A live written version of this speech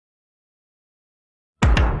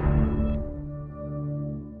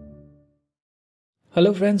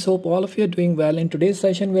Hello friends, hope all of you are doing well. In today's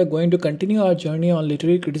session, we are going to continue our journey on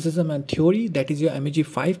literary criticism and theory, that is your MEG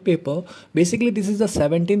 5 paper. Basically, this is the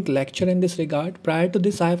 17th lecture in this regard. Prior to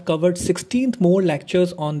this, I have covered 16th more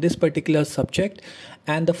lectures on this particular subject,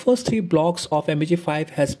 and the first 3 blocks of MEG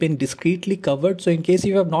 5 has been discretely covered. So in case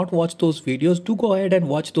you have not watched those videos, do go ahead and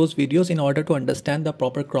watch those videos in order to understand the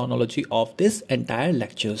proper chronology of this entire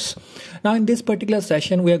lectures. Now in this particular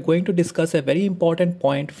session, we are going to discuss a very important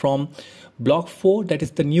point from Block 4, that is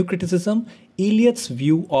the new criticism, Eliot's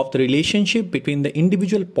view of the relationship between the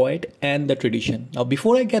individual poet and the tradition. Now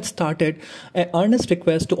before I get started, an earnest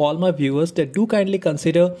request to all my viewers that do kindly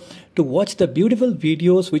consider to watch the beautiful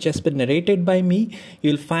videos which has been narrated by me.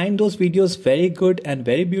 You'll find those videos very good and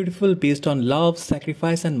very beautiful, based on love,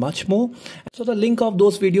 sacrifice and much more. So the link of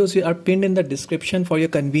those videos are pinned in the description for your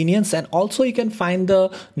convenience, and also you can find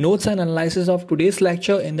the notes and analysis of today's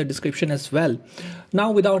lecture in the description as well.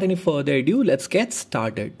 Now without any further ado, let's get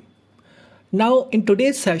started. Now in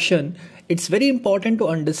today's session, it's very important to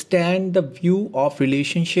understand the view of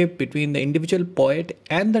relationship between the individual poet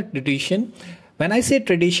and the tradition. When I say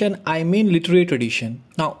tradition, I mean literary tradition.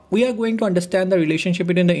 Now, we are going to understand the relationship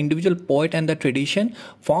between the individual poet and the tradition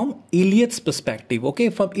from Eliot's perspective, okay,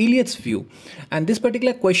 from Eliot's view. And this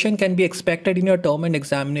particular question can be expected in your term and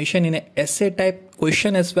examination in an essay type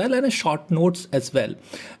question as well, and a short notes as well.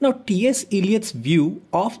 Now, T.S. Eliot's view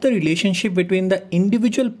of the relationship between the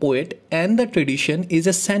individual poet and the tradition is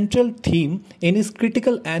a central theme in his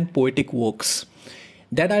critical and poetic works.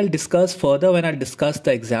 That I'll discuss further when I'll discuss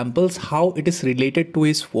the examples, how it is related to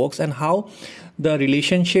his works and how the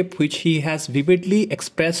relationship which he has vividly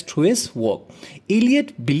expressed through his work.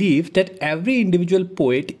 Eliot believed that every individual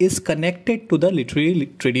poet is connected to the literary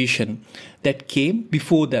tradition that came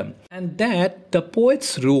before them, and that the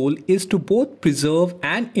poet's role is to both preserve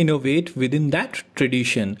and innovate within that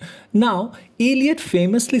tradition. Now, Eliot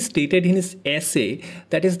famously stated in his essay,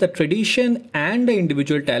 that is the tradition and the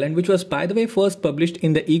individual talent, which was by the way first published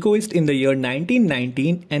in The Egoist in the year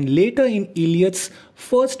 1919, and later in Eliot's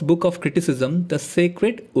first book of criticism, The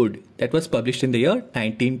Sacred Wood, that was published in the year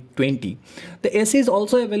 1920. The essay is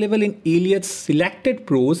also available in Eliot's Selected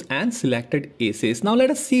Prose and Selected Essays. Now let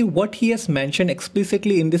us see what he has mentioned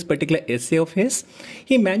explicitly in this particular essay of his.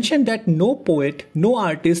 He mentioned that no poet, no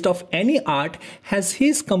artist of any art has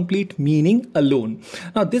his complete meaning alone.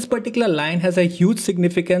 Now this particular line has a huge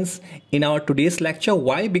significance in our today's lecture.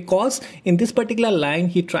 Why? Because in this particular line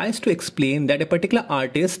he tries to explain that a particular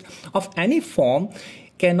artist of any form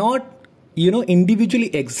cannot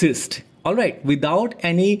individually exist. Alright, without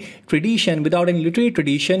any tradition, without any literary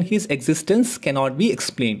tradition, his existence cannot be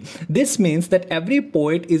explained. This means that every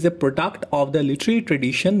poet is a product of the literary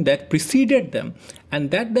tradition that preceded them,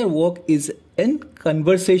 and that their work is in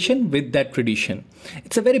conversation with that tradition.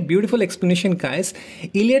 It's a very beautiful explanation, guys.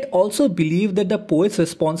 Eliot also believed that the poet's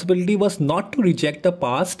responsibility was not to reject the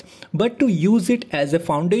past, but to use it as a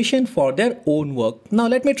foundation for their own work. Now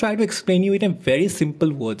let me try to explain you it in very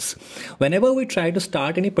simple words. Whenever we try to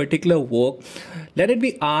start any particular work, let it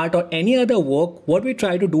be art or any other work, what we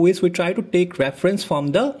try to do is we try to take reference from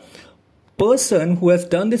the person who has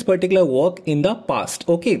done this particular work in the past.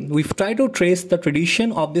 Okay, we try to trace the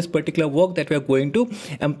tradition of this particular work that we are going to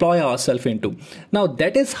employ ourselves into. Now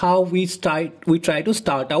that is how we try to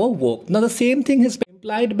start our work. Now the same thing has been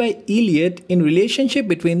implied by Eliot in relationship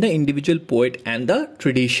between the individual poet and the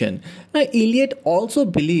tradition. Now Eliot also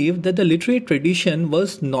believed that the literary tradition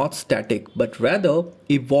was not static, but rather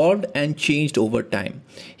evolved and changed over time.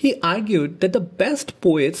 He argued that the best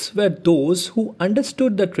poets were those who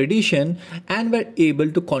understood the tradition and were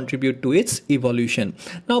able to contribute to its evolution.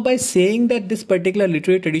 Now by saying that this particular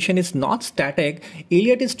literary tradition is not static,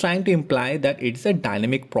 Eliot is trying to imply that it's a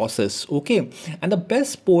dynamic process. Okay, and the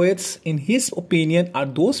best poets in his opinion are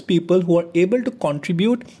those people who are able to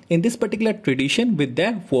contribute in this particular tradition with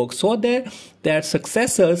their work, so their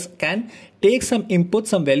successors can take some inputs,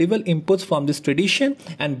 some valuable inputs from this tradition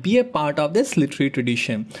and be a part of this literary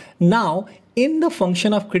tradition. Now, in the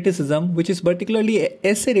function of criticism, which is particularly an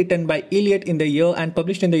essay written by Eliot in the year and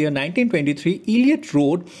published in the year 1923, Eliot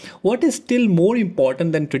wrote, what is still more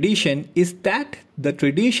important than tradition is that the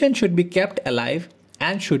tradition should be kept alive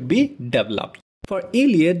and should be developed. For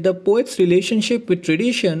Eliot, the poet's relationship with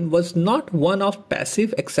tradition was not one of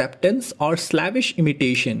passive acceptance or slavish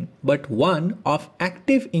imitation, but one of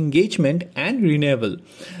active engagement and renewal.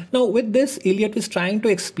 Now, with this, Eliot is trying to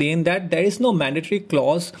explain that there is no mandatory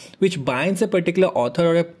clause which binds a particular author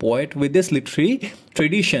or a poet with this literary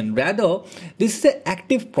tradition. Rather, this is an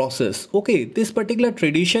active process. Okay, this particular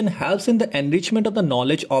tradition helps in the enrichment of the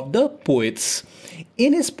knowledge of the poets.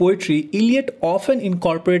 In his poetry, Eliot often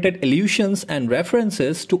incorporated allusions and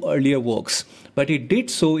references to earlier works, but he did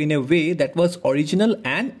so in a way that was original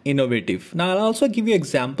and innovative. Now, I'll also give you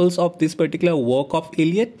examples of this particular work of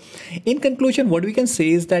Eliot. In conclusion, what we can say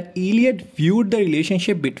is that Eliot viewed the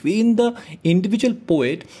relationship between the individual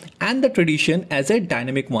poet and the tradition as a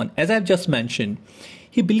dynamic one, as I've just mentioned.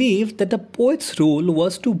 He believed that the poet's role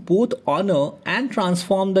was to both honor and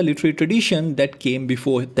transform the literary tradition that came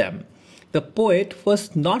before them. The poet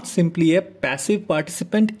was not simply a passive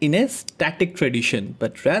participant in a static tradition,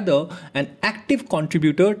 but rather an active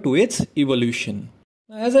contributor to its evolution.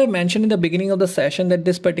 As I mentioned in the beginning of the session that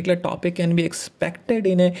this particular topic can be expected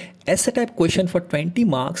in a essay type question for 20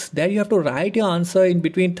 marks. There you have to write your answer in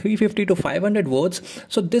between 350 to 500 words.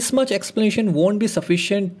 So this much explanation won't be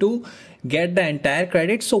sufficient to get the entire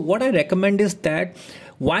credit. So what I recommend is that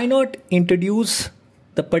why not introduce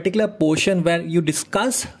the particular portion where you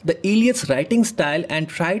discuss the Eliot's writing style and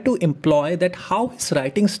try to employ that how his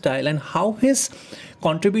writing style and how his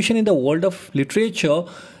contribution in the world of literature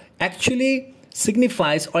actually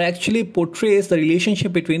signifies or actually portrays the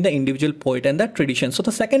relationship between the individual poet and the tradition. So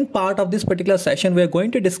the second part of this particular session, we are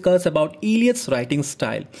going to discuss about Eliot's writing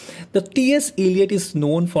style. The T.S. Eliot is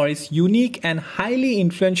known for his unique and highly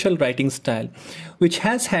influential writing style, which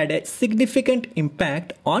has had a significant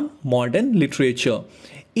impact on modern literature.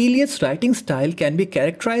 Eliot's writing style can be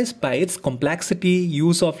characterized by its complexity,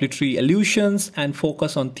 use of literary allusions, and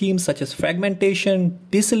focus on themes such as fragmentation,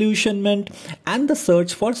 disillusionment, and the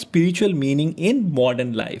search for spiritual meaning in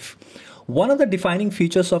modern life. One of the defining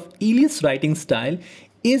features of Eliot's writing style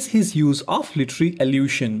is his use of literary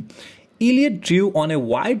allusion. Eliot drew on a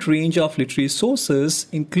wide range of literary sources,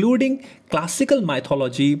 including classical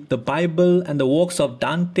mythology, the Bible, and the works of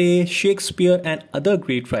Dante, Shakespeare, and other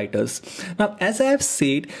great writers. Now, as I have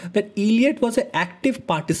said, that Eliot was an active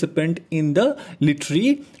participant in the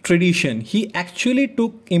literary tradition. He actually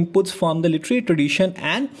took inputs from the literary tradition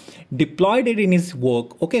and deployed it in his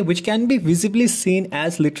work, okay, which can be visibly seen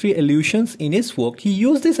as literary allusions in his work. He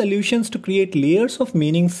used these allusions to create layers of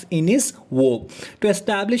meanings in his work, to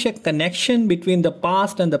establish a connection between the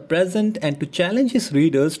past and the present, and to challenge his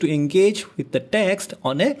readers to engage with the text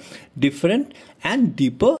on a different and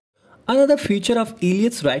deeper. Another feature of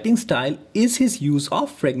Eliot's writing style is his use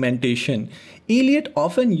of fragmentation. Eliot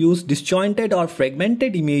often used disjointed or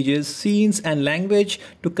fragmented images, scenes, and language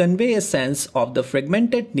to convey a sense of the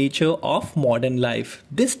fragmented nature of modern life.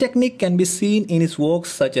 This technique can be seen in his works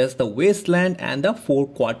such as The Wasteland and The Four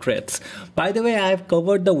Quartets. By the way, I have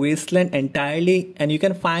covered The Wasteland entirely, and you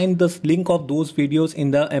can find the link of those videos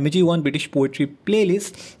in the MEG1 British Poetry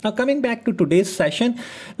playlist. Now coming back to today's session,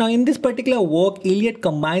 now in this particular work, Eliot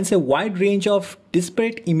combines a wide range of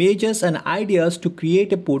disparate images and ideas to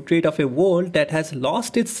create a portrait of a world that has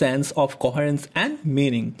lost its sense of coherence and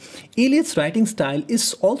meaning. Eliot's writing style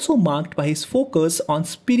is also marked by his focus on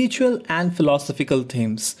spiritual and philosophical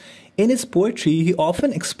themes. In his poetry, he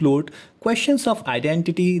often explored questions of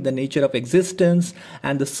identity, the nature of existence,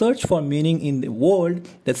 and the search for meaning in the world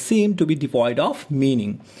that seemed to be devoid of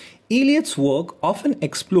meaning. Eliot's work often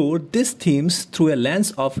explored these themes through a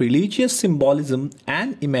lens of religious symbolism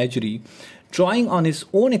and imagery, drawing on his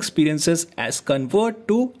own experiences as convert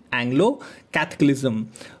to Anglo-Catholicism.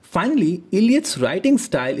 Finally, Eliot's writing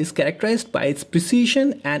style is characterized by its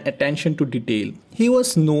precision and attention to detail. He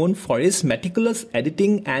was known for his meticulous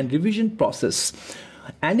editing and revision process,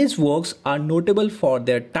 and his works are notable for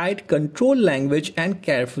their tight, controlled language and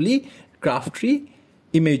carefully crafted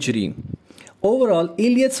imagery. Overall,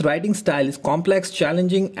 Eliot's writing style is complex,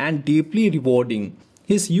 challenging, and deeply rewarding.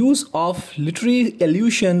 His use of literary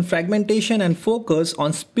allusion, fragmentation, and focus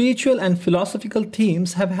on spiritual and philosophical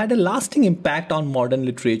themes have had a lasting impact on modern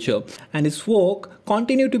literature, and his work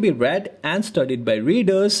continue to be read and studied by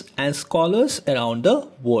readers and scholars around the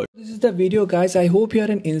world. This is the video, guys. I hope you had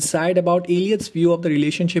an insight about Eliot's view of the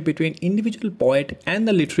relationship between individual poet and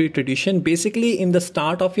the literary tradition. Basically, in the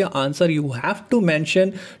start of your answer, you have to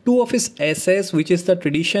mention two of his essays, which is the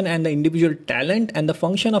tradition and the individual talent and the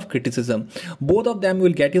function of criticism. Both of them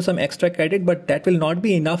will get you some extra credit, but that will not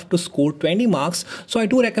be enough to score 20 marks. So I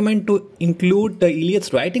do recommend to include the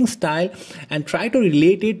Eliot's writing style and try to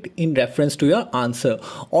relate it in reference to your answer.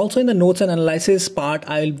 Also, in the notes and analysis part,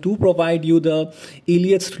 I will do provide you the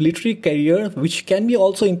Eliot's literary career, which can be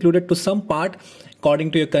also included to some part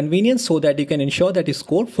according to your convenience, so that you can ensure that you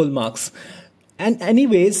score full marks. And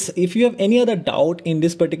anyways, if you have any other doubt in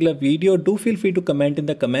this particular video, do feel free to comment in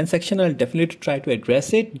the comment section. I'll definitely try to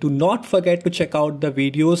address it. Do not forget to check out the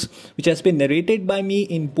videos which has been narrated by me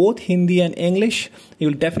in both Hindi and English.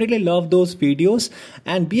 You'll definitely love those videos,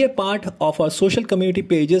 and be a part of our social community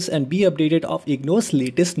pages and be updated of IGNOU's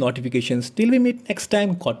latest notifications. Till we meet next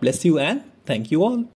time, God bless you and thank you all.